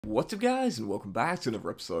What's up guys, and welcome back to another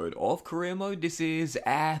episode of Career Mode. This is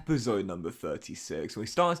episode number 36. We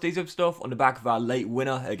start today's episode off on the back of our late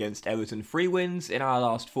winner against Everton. 3 wins in our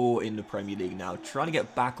last 4 in the Premier League now. Trying to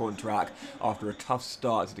get back on track after a tough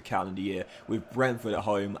start to the calendar year with Brentford at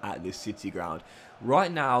home at the City ground.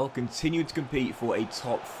 Right now, continue to compete for a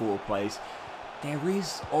top 4 place. There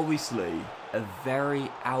is obviously a very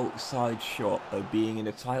outside shot of being in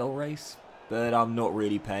a title race, but I'm not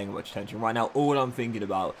really paying much attention. Right now, all I'm thinking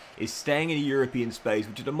about is staying in a European space,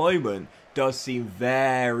 which at the moment does seem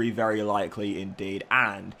very, very likely indeed,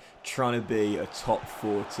 and trying to be a top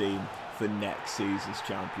 4 team for next season's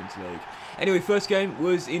Champions League. Anyway, first game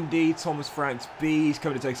was indeed Thomas Frank's Bees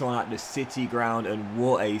coming to take us on at the City ground, and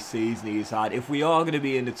what a season he's had. If we are going to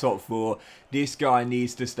be in the top 4, this guy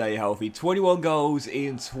needs to stay healthy. 21 goals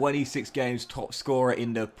in 26 games, top scorer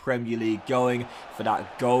in the Premier League, going for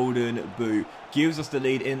that golden boot. Gives us the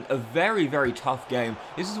lead in a very, very tough game.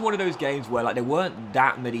 This is one of those games where there weren't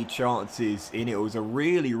that many chances in it. It was a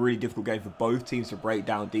really, really difficult game for both teams to break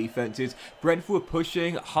down defenses. Brentford were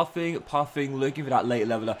pushing, huffing, puffing, looking for that late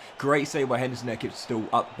leveler. Great save by Henderson there, keeps still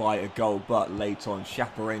up by a goal, but late on,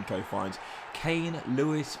 Shaparenko finds Kane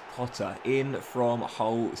Lewis Potter in from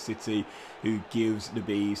Hull City, who gives the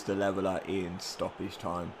Bees the leveler in stoppage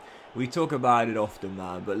time. We talk about it often,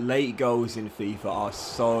 man, but late goals in FIFA are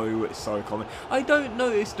so common. I don't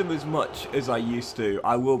notice them as much as I used to,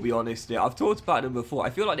 I will be honest here. I've talked about them before. I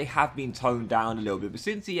feel like they have been toned down a little bit, but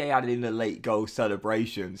since EA added in the late goal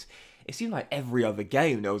celebrations, it seemed like every other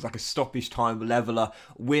game there was like a stoppage time leveler,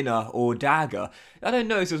 winner, or dagger. I don't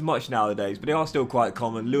notice as much nowadays, but they are still quite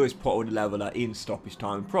common. Lewis Potter with the leveler in stoppage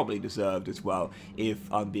time, probably deserved as well,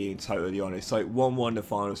 if I'm being totally honest. So 1-1 the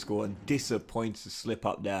final score, and disappointed to slip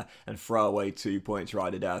up there and throw away 2 points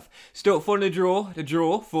right to death. Still for the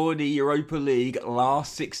draw for the Europa League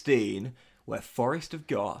last 16, where Forest have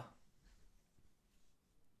got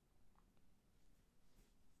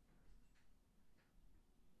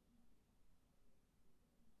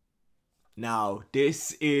Now,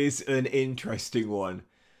 this is an interesting one.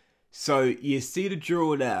 So, you see the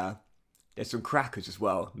draw there. There's some crackers as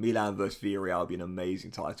well. Milan versus Villarreal will be an amazing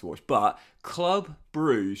title to watch. But Club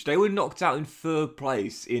Bruges, they were knocked out in 3rd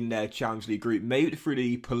place in their Champions League group. Made it through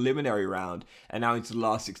the preliminary round and now into the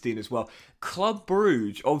last 16 as well. Club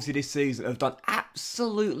Bruges, obviously this season, have done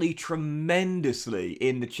absolutely tremendously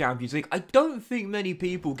in the Champions League. I don't think many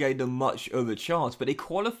people gave them much of a chance, but they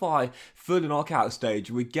qualify for the knockout stage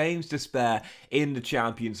with games to spare in the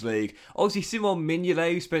Champions League. Obviously, Simon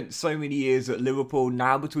Mignolet, who spent so many years at Liverpool,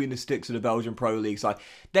 now between the sticks of the Belgian Pro League side.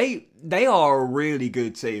 They are a really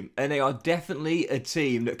good team, and they are definitely a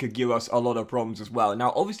team that could give us a lot of problems as well.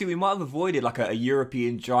 Now, obviously, we might have avoided like a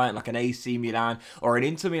European giant, like an AC Milan or an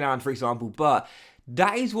Inter Milan, for example, but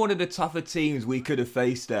that is one of the tougher teams we could have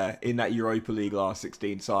faced there in that Europa League last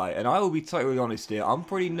 16 side. And I will be totally honest here, I'm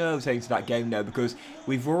pretty nervous heading to that game there because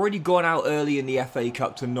we've already gone out early in the FA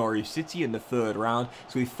Cup to Norwich City in the 3rd round,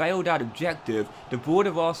 so we failed our objective. The board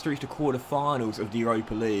have asked to reach the quarterfinals of the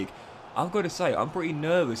Europa League. I've got to say, I'm pretty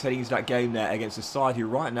nervous heading into that game there against a side who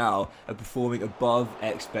right now are performing above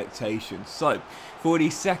expectations. So, for the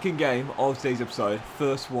second game of today's episode,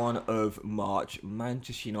 first one of March,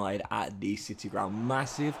 Manchester United at the City ground.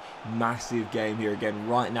 Massive, massive game here again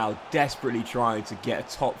right now, desperately trying to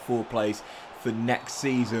get a top 4 place for next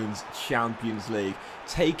season's Champions League.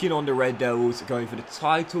 Taking on the Red Devils, going for the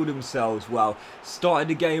title themselves. Well, started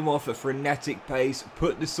the game off at frenetic pace,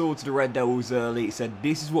 put the sword to the Red Devils early, said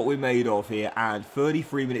this is what we're made of here, and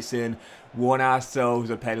 33 minutes in, won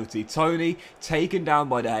ourselves a penalty. Toney taken down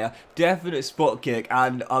by De Gea, definite spot kick,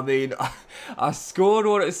 and I mean, I scored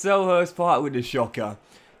one at Selhurst Park with the shocker.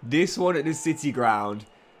 This one at the City ground,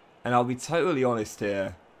 and I'll be totally honest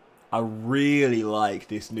here, I really like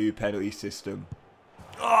this new penalty system.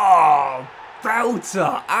 Oh,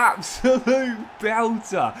 belter! Absolute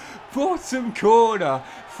belter! Bottom corner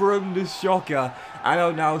from the shocker. And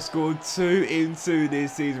I've now scored 2 into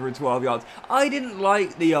this season for 12 yards. I didn't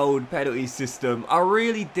like the old penalty system. I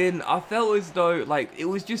really didn't. I felt as though like it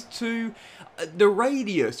was just too... The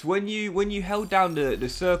radius, when you held down the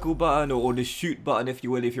circle button or the shoot button, if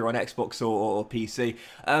you will, if you're on Xbox or PC,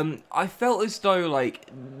 I felt as though like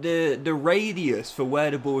the radius for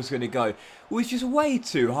where the ball's going to go was just way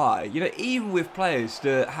too high. You know, even with players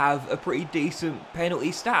that have a pretty decent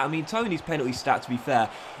penalty stat. I mean, Toney's penalty stat, to be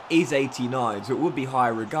fair, is 89, so it would be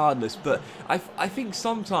higher regardless. But I think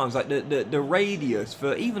sometimes like the radius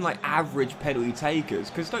for even like average penalty takers,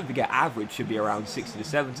 because don't forget average should be around 60 to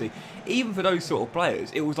 70, even for those sort of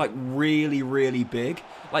players, it was like really big.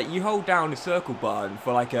 Like you hold down the circle button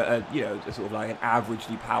for like a sort of like an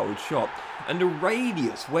averagely powered shot, and the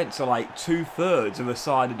radius went to like 2/3 of the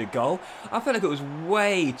side of the goal. I felt like it was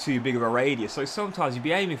way too big of a radius, so sometimes you'd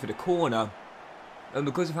be aiming for the corner, and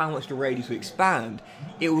because of how much the radius would expand,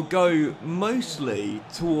 it would go mostly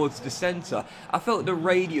towards the centre. I felt the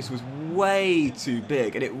radius was way too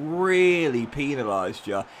big, and it really penalised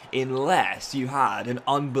you unless you had an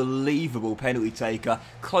unbelievable penalty taker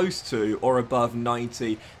close to or above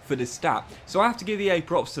 90 for the stat. So I have to give EA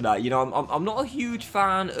props to that. You know, I'm not a huge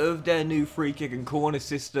fan of their new free kick and corner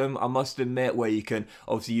system, I must admit, where you can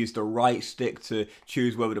obviously use the right stick to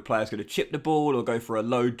choose whether the player's going to chip the ball or go for a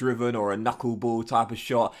low driven or a knuckleball type of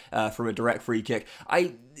shot from a direct free kick.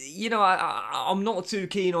 I'm not too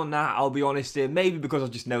keen on that, I'll be honest here. Maybe because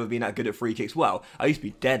I've just never been that good at free kicks. Well, I used to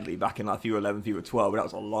be deadly back in like FIFA 11, FIFA 12, but that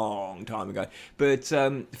was a long time ago. But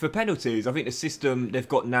for penalties, I think the system they've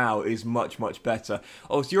got now is much better.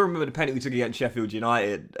 Obviously, you remember the penalty we took against Sheffield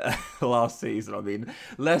United last season. I mean,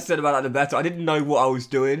 less said about that the better. I didn't know what I was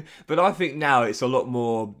doing, but I think now it's a lot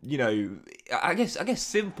more, you know, I guess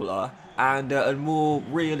simpler and more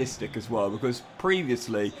realistic as well, because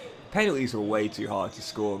previously penalties were way too hard to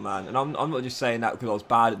score, man. And I'm not just saying that because I was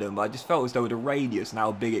bad at them, but I just felt as though with the radius and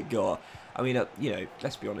how big it got. I mean,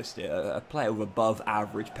 let's be honest here, a player with above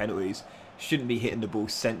average penalties shouldn't be hitting the ball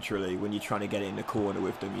centrally when you're trying to get it in the corner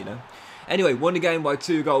with them, you know. Anyway, won the game by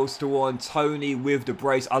 2-1. Toney with the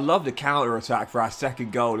brace. I love the counter-attack for our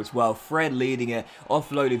second goal as well. Fred leading it,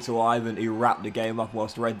 offloaded to Ivan, who wrapped the game up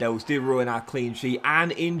whilst the Red Devils did ruin our clean sheet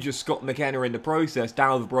and injure Scott McKenna in the process,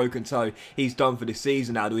 down with a broken toe. He's done for the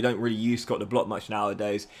season now. We don't really use Scott the block much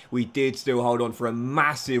nowadays. We did still hold on for a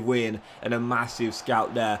massive win and a massive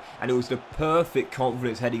scout there, and it was the perfect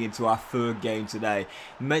confidence heading into our third game today.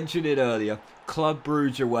 Mentioned it earlier, Club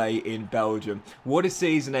Brugge away in Belgium. What a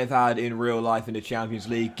season they've had in real life in the Champions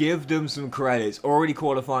League. Give them some credits. Already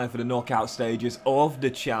qualifying for the knockout stages of the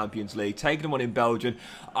Champions League. Taking them on in Belgium.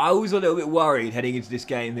 I was a little bit worried heading into this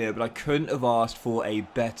game here, but I couldn't have asked for a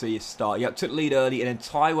better start. Yep, took the lead early, and then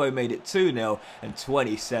Taiwo made it 2-0, and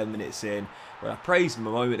 27 minutes in. Well, I praised him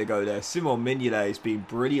a moment ago there. Simon Mignolet has been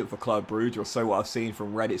brilliant for Club Brugge, or so what I've seen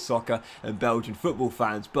from Reddit Soccer and Belgian football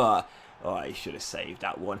fans, but oh, he should have saved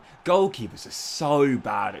that one. Goalkeepers are so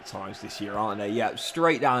bad at times this year, aren't they? Yeah,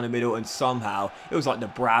 straight down the middle, and somehow, it was like the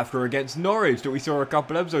Bradford against Norwich that we saw a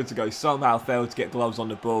couple episodes ago, somehow failed to get gloves on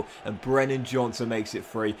the ball, and Brennan Johnson makes it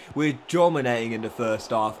free. We're dominating in the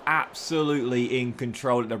first half, absolutely in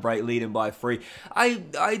control at the break, leading by 3.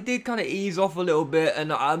 I did kind of ease off a little bit,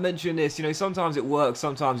 and I mentioned this, you know, sometimes it works,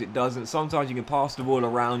 sometimes it doesn't. Sometimes you can pass the ball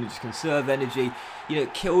around and just conserve energy, you know,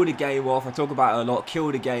 kill the game off. I talk about it a lot,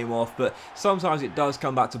 kill the game off, but sometimes it does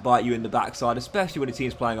come back to bite you in the backside, especially when the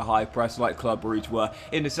team's playing a high press like Club Brugge were.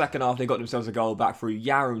 In the second half, they got themselves a goal back through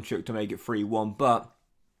Yaremchuk to make it 3-1, but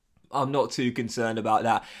I'm not too concerned about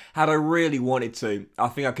that. Had I really wanted to, I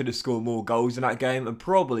think I could have scored more goals in that game and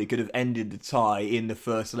probably could have ended the tie in the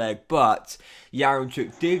first leg. But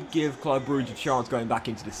Yaremchuk did give Club Brugge a chance going back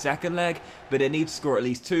into the second leg, but they need to score at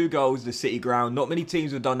least 2 goals at the City ground. Not many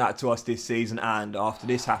teams have done that to us this season, and after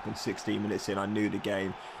this happened 16 minutes in, I knew the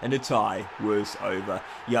game and the tie was over.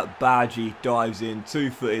 Yep, Badgie dives in,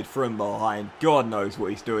 2-footed from behind. God knows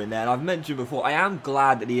what he's doing there. And I've mentioned before, I am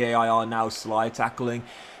glad that the AI are now slide tackling,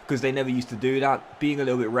 because they never used to do that, being a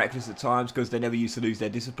little bit reckless at times because they never used to lose their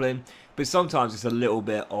discipline. But sometimes it's a little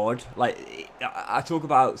bit odd. Like, I talk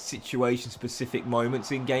about situation-specific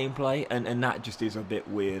moments in gameplay, and that just is a bit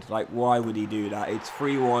weird. Like, why would he do that? It's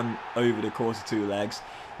 3-1 over the course of 2 legs.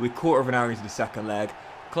 We're quarter of an hour into the second leg.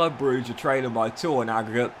 Club Brugge are trailing by 2 on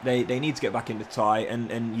aggregate. They need to get back in the tie,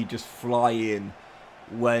 and you just fly in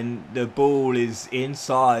when the ball is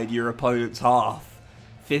inside your opponent's half.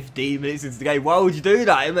 15 minutes into the game. Why would you do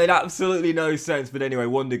that? It made absolutely no sense. But anyway,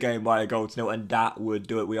 won the game by a 1-0, and that would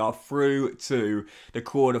do it. We are through to the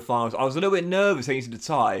quarterfinals. I was a little bit nervous heading into the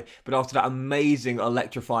tie, but after that amazing,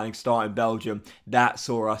 electrifying start in Belgium, that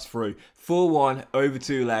saw us through. 4-1 over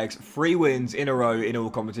 2 legs, 3 wins in a row in all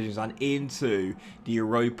competitions, and into the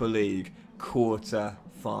Europa League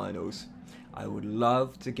quarterfinals. I would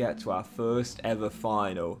love to get to our first ever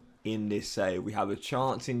final in this save. We have a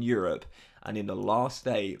chance in Europe, and in the last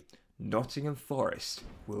 8, Nottingham Forest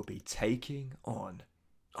will be taking on...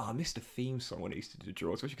 Oh, I missed the theme song when I used to do the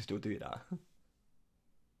draws. I wish you could still do that.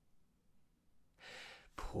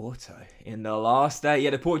 Porto in the last day.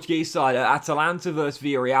 Yeah, the Portuguese side, Atalanta versus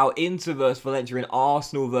Villarreal, Inter versus Valencia, and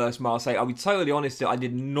Arsenal versus Marseille. I'll be totally honest, I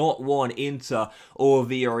did not want Inter or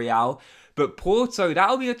Villarreal. But Porto,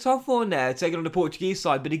 that'll be a tough one there, taking on the Portuguese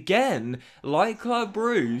side. But again, like Club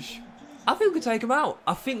Brugge, I think we can take them out.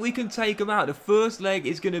 I think we can take them out. The first leg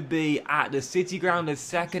is going to be at the City Ground, the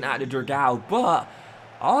second at the Dragao. But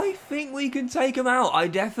I think we can take them out. I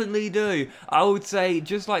definitely do. I would say,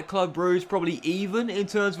 just like Club Brugge, probably even in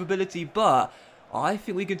terms of ability, but I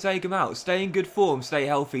think we can take them out. Stay in good form, stay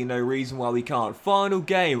healthy, no reason why we can't. Final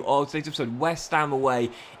game of today's episode, West Ham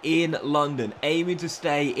away in London, aiming to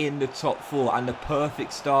stay in the top 4, and the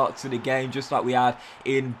perfect start to the game, just like we had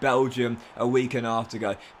in Belgium a week and a half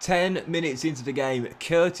ago. 10 minutes into the game,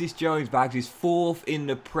 Curtis Jones bags his 4th in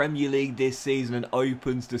the Premier League this season and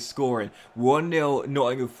opens the scoring. 1-0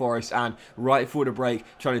 Nottingham Forest, and right before the break,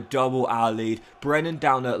 trying to double our lead. Brennan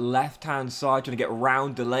down the left-hand side, trying to get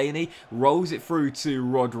round Delaney, rolls it through to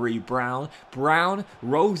Rodri Brown. Brown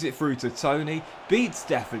rolls it through to Toney, beats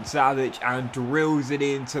Stefan Savic and drills it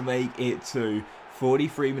in to make it 2.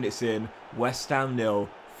 43 minutes in, West Ham 0,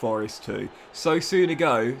 Forest 2. So soon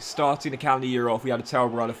ago, starting the calendar year off, we had a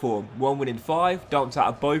terrible run of form. 1 win in 5, dumped out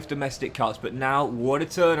of both domestic cups, but now what a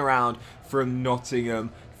turnaround from Nottingham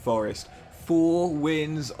Forest. 4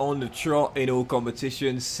 wins on the trot in all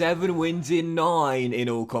competitions, 7 wins in 9 in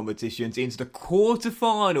all competitions, into the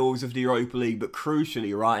quarterfinals of the Europa League, but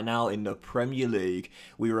crucially right now in the Premier League,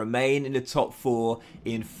 we remain in the top 4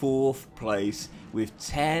 in 4th place with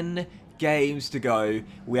 10 games to go.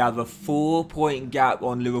 We have a 4-point gap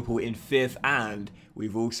on Liverpool in 5th, and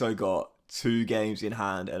we've also got 2 games in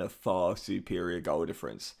hand and a far superior goal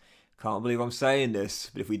difference. Can't believe I'm saying this,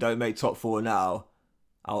 but if we don't make top 4 now,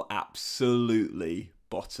 I'll absolutely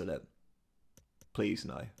bottle it. Please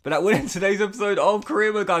no. But that will end today's episode of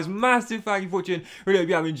Career Mode, guys. Massive thank you for watching. Really hope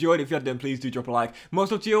you have enjoyed it. If you have, then please do drop a like.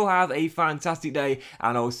 Most of you all have a fantastic day,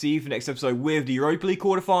 and I'll see you for the next episode with the Europa League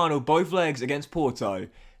quarterfinal, both legs against Porto,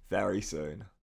 very soon.